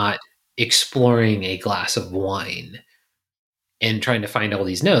 We're not exploring a glass of wine and trying to find all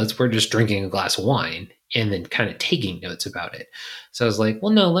these notes. We're just drinking a glass of wine and then kind of taking notes about it. So I was like,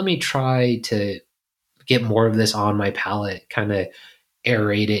 well, no, let me try to get more of this on my palate, kind of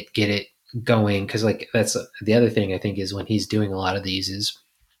aerate it, get it going. Cause like, that's the other thing I think is when he's doing a lot of these is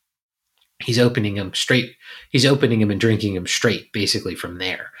he's opening them straight. He's opening them and drinking them straight basically from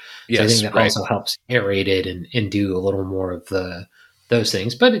there. Yes, so I think that also helps aerate it and do a little more of those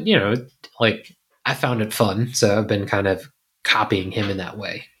things. But like I found it fun. So I've been kind of copying him in that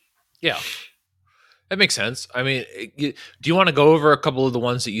way. Yeah. That makes sense. I mean, do you want to go over a couple of the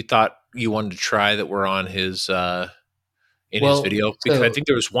ones that you thought you wanted to try that were on his his video? Because I think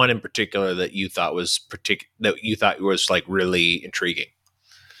there was one in particular that you thought was like really intriguing.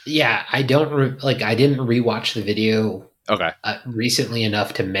 Yeah, I don't I didn't rewatch the video. Okay. Recently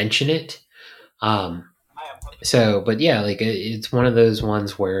enough to mention it. But yeah, like it's one of those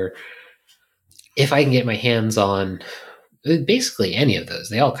ones where if I can get my hands on basically any of those,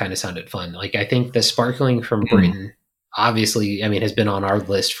 they all kind of sounded fun. Like I think the sparkling from Britain, obviously, I mean, has been on our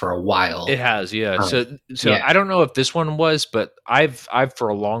list for a while. It has, yeah. So yeah. I don't know if this one was, but I've for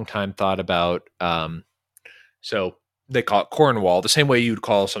a long time thought about. So they call it Cornwall, the same way you'd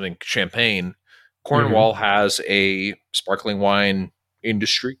call something champagne. Cornwall has a sparkling wine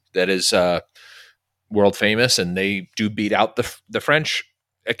industry that is world famous, and they do beat out the French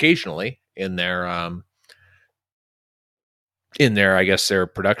occasionally in their I guess their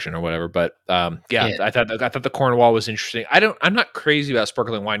production or whatever. But I thought the Cornwall was interesting. I'm not crazy about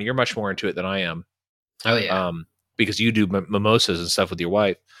sparkling wine. You're much more into it than I am. Oh yeah. Because you do mimosas and stuff with your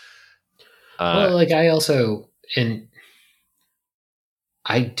wife. Well, like I also, and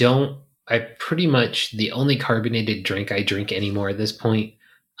I pretty much the only carbonated drink I drink anymore at this point,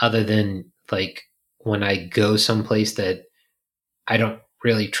 other than like when I go someplace that I don't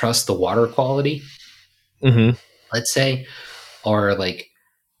really trust the water quality, let's say, or like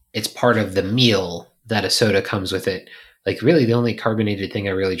it's part of the meal that a soda comes with it. Like really the only carbonated thing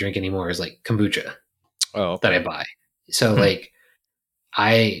I really drink anymore is like kombucha that I buy. So like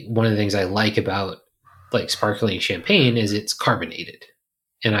one of the things I like about like sparkling champagne is it's carbonated.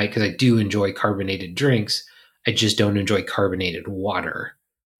 And because I do enjoy carbonated drinks, I just don't enjoy carbonated water.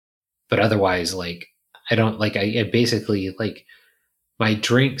 But otherwise, like I don't like I basically like my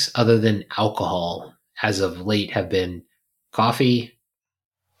drinks other than alcohol as of late have been coffee,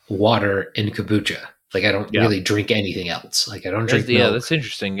 water, and kombucha. Like I don't really drink anything else. Like I don't drink milk. Yeah, that's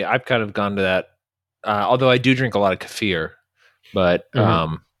interesting. I've kind of gone to that. Although I do drink a lot of kefir, but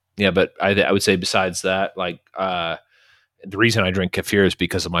but I would say besides that, like the reason I drink kefir is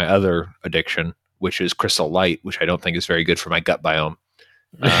because of my other addiction, which is Crystal Light, which I don't think is very good for my gut biome.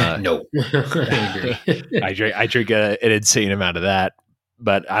 No, I agree. I drink an insane amount of that,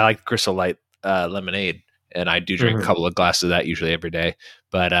 but I like Crystal Light lemonade, and I do drink a couple of glasses of that usually every day.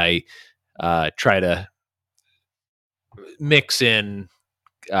 But I try to mix in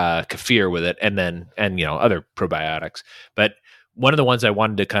kefir with it, and other probiotics. But one of the ones I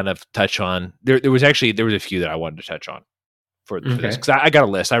wanted to kind of touch on, there was a few that I wanted to touch on for this, because I got a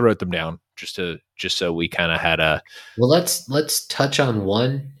list. I wrote them down just so we kind of had a. Well, let's touch on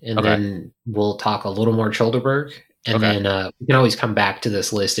one, and then we'll talk a little more Childerberg, and then we can always come back to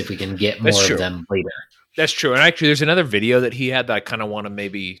this list if we can get more of them later. That's true. And actually, there's another video that he had that I kind of want to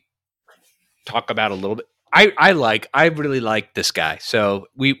maybe talk about a little bit. I really like this guy, so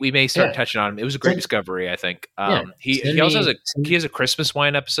we may start touching on him. It was a great discovery, I think. He also has a Christmas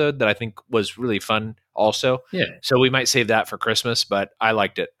wine episode that I think was really fun also. Yeah. So we might save that for Christmas, but I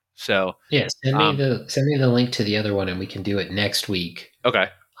liked it. So send me the link to the other one, and we can do it next week. Okay.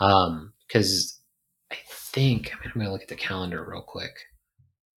 Because I think I'm gonna look at the calendar real quick.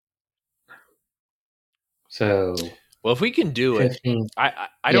 So. Well, if we can do 15, it,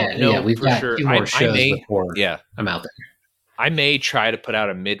 I don't know. Yeah, we've got sure. 2 more shows before I'm out there. I may try to put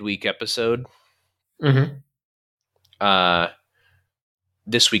out a midweek episode.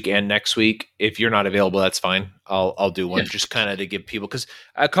 This week and next week. If you're not available, that's fine. I'll do one just kind of to give people, because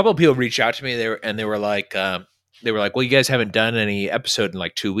a couple of people reached out to me there, and they were like, well, you guys haven't done any episode in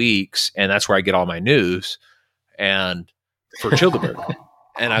like 2 weeks, and that's where I get all my news. And for Childerberg.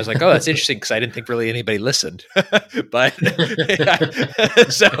 And I was like, oh, that's interesting, because I didn't think really anybody listened. but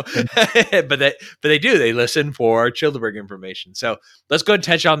they do. They listen for Childerberg information. So let's go and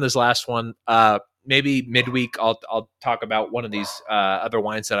touch on this last one. Maybe midweek, I'll talk about one of these other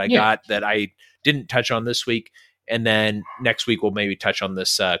wines that I got that I didn't touch on this week. And then next week we'll maybe touch on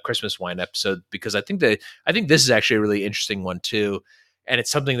this Christmas wine episode, because I think this is actually a really interesting one too. And it's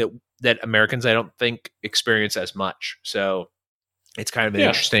something that Americans, I don't think, experience as much. So it's kind of an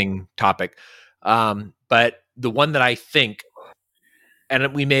interesting topic. But the one that I think,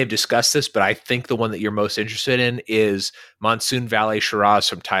 and we may have discussed this, but I think the one that you're most interested in is Monsoon Valley Shiraz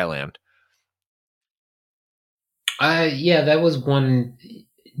from Thailand. That was one.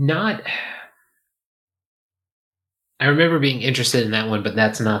 I remember being interested in that one, but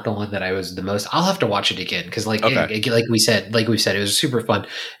that's not the one that I was the most. I'll have to watch it again, because like we said, it was super fun,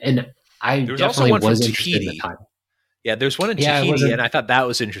 and I definitely was interested in the time. Yeah, there's one in Tahiti, and I thought that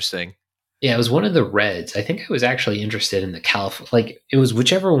was interesting. Yeah, it was one of the reds. I think I was actually interested in the California. Like, it was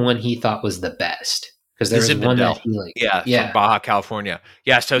whichever one he thought was the best, because there was one that he from Baja California.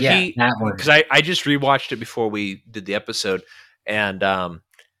 Yeah, so that one, because I just rewatched it before we did the episode, and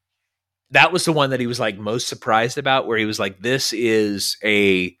that was the one that he was like most surprised about, where he was like, "This is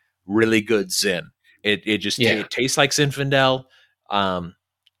a really good Zin. It tastes like Zinfandel.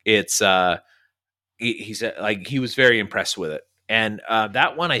 It's he said, like, he was very impressed with it." And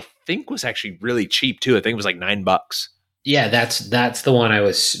that one I think was actually really cheap too. I think it was like $9. Yeah, that's the one I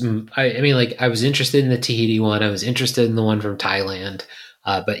was. I mean, like, I was interested in the Tahiti one. I was interested in the one from Thailand.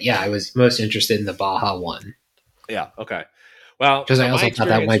 But yeah, I was most interested in the Baja one. Yeah. Okay. Well, because I also thought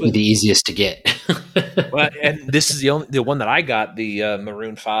that might be the easiest to get. Well, and this is the one that I got, the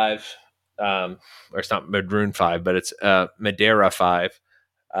Maroon 5, or it's not Maroon 5, but it's Madeira 5.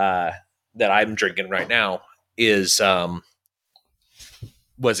 That I'm drinking right now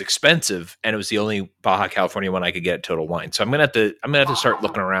was expensive, and it was the only Baja California one I could get at Total Wine. So I'm gonna have to start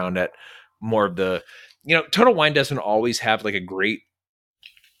looking around at more of the, Total Wine doesn't always have like a great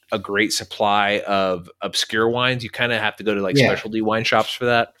supply of obscure wines. You kind of have to go to specialty wine shops for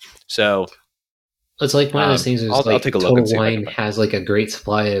that. So it's like one of those things. I'll take a look. Total Wine has like a great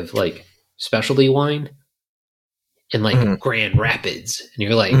supply of like specialty wine in like Grand Rapids, and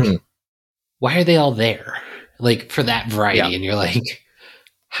you're like, why are they all there? Like, for that variety, and you're like,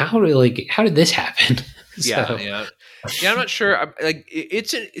 how did this happen? Yeah. I'm not sure.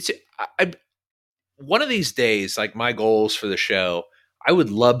 It's one of these days, like, my goals for the show, I would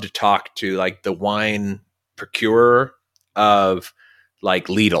love to talk to like the wine procurer of like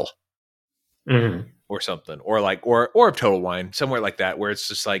Lidl or something, or like, or of Total Wine, somewhere like that, where it's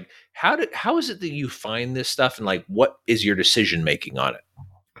just like, how is it that you find this stuff, and like, what is your decision making on it?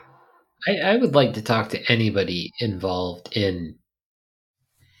 I would like to talk to anybody involved in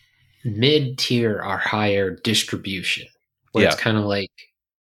mid-tier or higher distribution, where it's kind of like,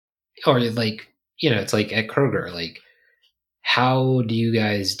 or like, it's like at Kroger, like, how do you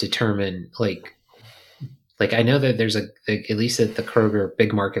guys determine, like I know that there's at least at the Kroger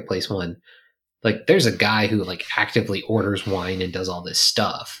big marketplace one, like, there's a guy who like actively orders wine and does all this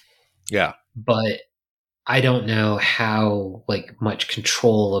stuff. Yeah. but I don't know how like much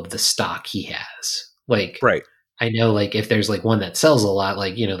control of the stock he has. Like, Right. I know like if there's like one that sells a lot,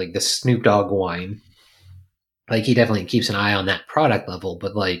 like, you know, like the Snoop Dogg wine, like he definitely keeps an eye on that product level,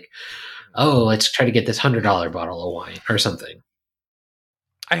 but like, oh, let's try to get this $100 bottle of wine or something.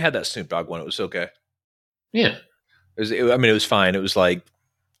 I had that Snoop Dogg one. It was okay. Yeah. I mean, it was fine. It was like,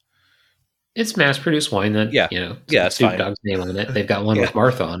 It's mass produced wine that, yeah. you know, Yeah, it's Snoop fine. Dogg's name on it. They've got one Yeah. with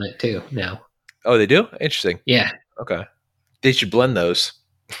Martha on it too now. Oh, they do? Interesting. Yeah. Okay. They should blend those.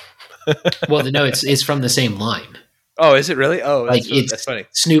 Well, no, it's from the same line. Oh, is it really? Oh, Like that's funny.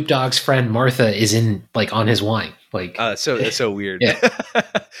 Snoop Dogg's friend Martha is in like on his wine. Like, That's so weird. Yeah.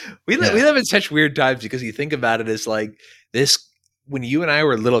 We live in such weird times because you think about it as like this, when you and I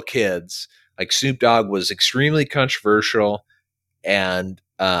were little kids, like Snoop Dogg was extremely controversial and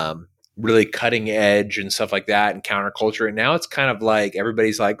really cutting edge and stuff like that and counterculture. And now it's kind of like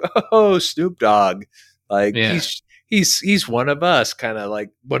everybody's like, oh, Snoop Dogg. Like he's one of us, kind of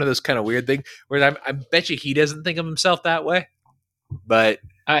like one of those kind of weird things. Whereas I bet you he doesn't think of himself that way. But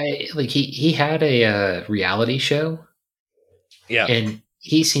he had a reality show. Yeah. And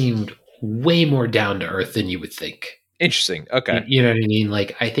he seemed way more down to earth than you would think. Interesting. Okay. You know what I mean?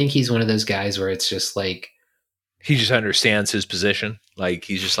 Like, I think he's one of those guys where it's just like, he just understands his position. Like,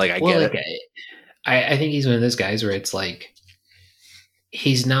 he's just like, I get it. I think he's one of those guys where it's like,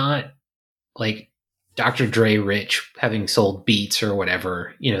 he's not like Dr. Dre rich, having sold Beats or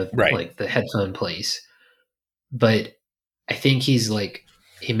whatever, you know, Right. like the headphone place. But I think he's like,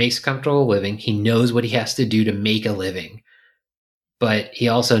 he makes a comfortable living. He knows what he has to do to make a living. But he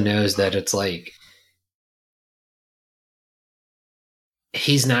also knows that it's like,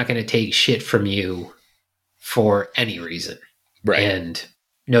 he's not going to take shit from you for any reason. Right. And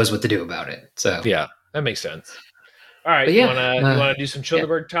knows what to do about it. So yeah, that makes sense. All right. Yeah, you want to do some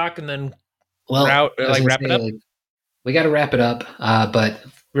Childeberg talk and then wrap it up? Like, we got to wrap it up. But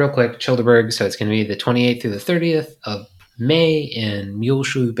real quick, Childeberg. So it's going to be the 28th through the 30th of May in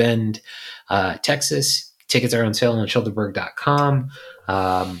Muleshoe Bend, Texas. Tickets are on sale on Childeberg.com.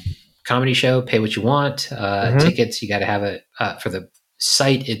 Comedy show, pay what you want. Tickets, you got to have it for the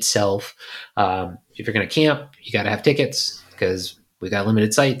site itself. If you're going to camp, you got to have tickets because we got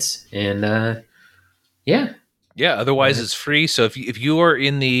limited sites. And yeah. Otherwise, it's free. So if you are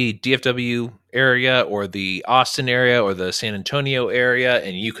in the DFW area or the Austin area or the San Antonio area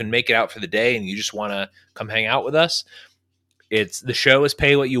and you can make it out for the day and you just want to come hang out with us, the show is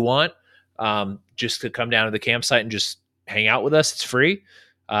pay what you want. Just to come down to the campsite and just hang out with us. It's free.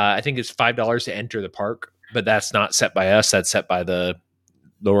 I think it's $5 to enter the park, but that's not set by us. That's set by the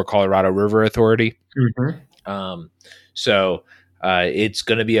Lower Colorado River Authority. So it's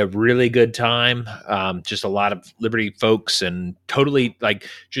going to be a really good time. Just a lot of Liberty folks and totally like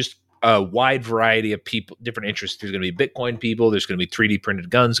just a wide variety of people, different interests. There's going to be Bitcoin people. There's going to be 3D printed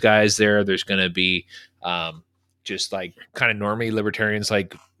guns guys there. There's going to be just like kind of normie libertarians.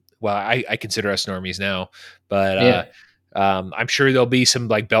 Like, well, I consider us normies now, but I'm sure there'll be some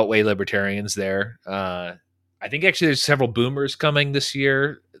like Beltway libertarians there. I think actually there's several boomers coming this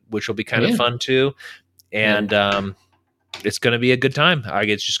year, which will be kind of fun too. And it's going to be a good time.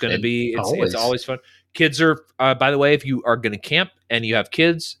 It's just going to be, it's always fun. Kids are, by the way, if you are going to camp and you have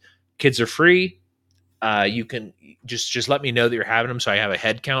kids are free. You can just let me know that you're having them. So I have a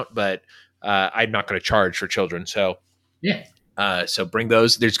head count, but I'm not going to charge for children. So so bring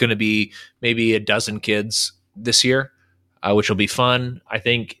those. There's going to be maybe a dozen kids this year, which will be fun, I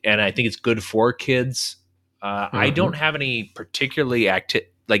think. And I think it's good for kids. I don't have any particular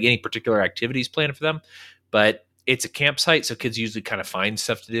activities planned for them, but it's a campsite, so kids usually kind of find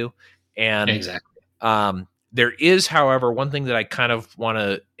stuff to do. And there is, however, one thing that I kind of want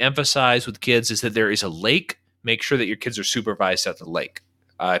to emphasize with kids is that there is a lake. Make sure that your kids are supervised at the lake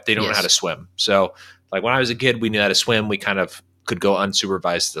if they don't know how to swim. So like when I was a kid, we knew how to swim. We kind of could go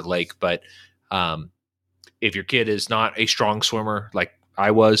unsupervised to the lake. But if your kid is not a strong swimmer like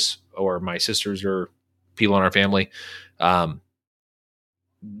I was, or my sisters or people in our family,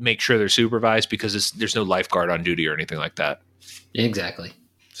 make sure they're supervised because there's no lifeguard on duty or anything like that. Exactly.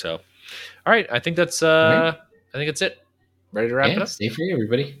 So, all right. I think that's I think that's it. Ready to wrap it up? Stay free,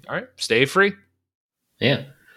 everybody. All right. Stay free. Yeah.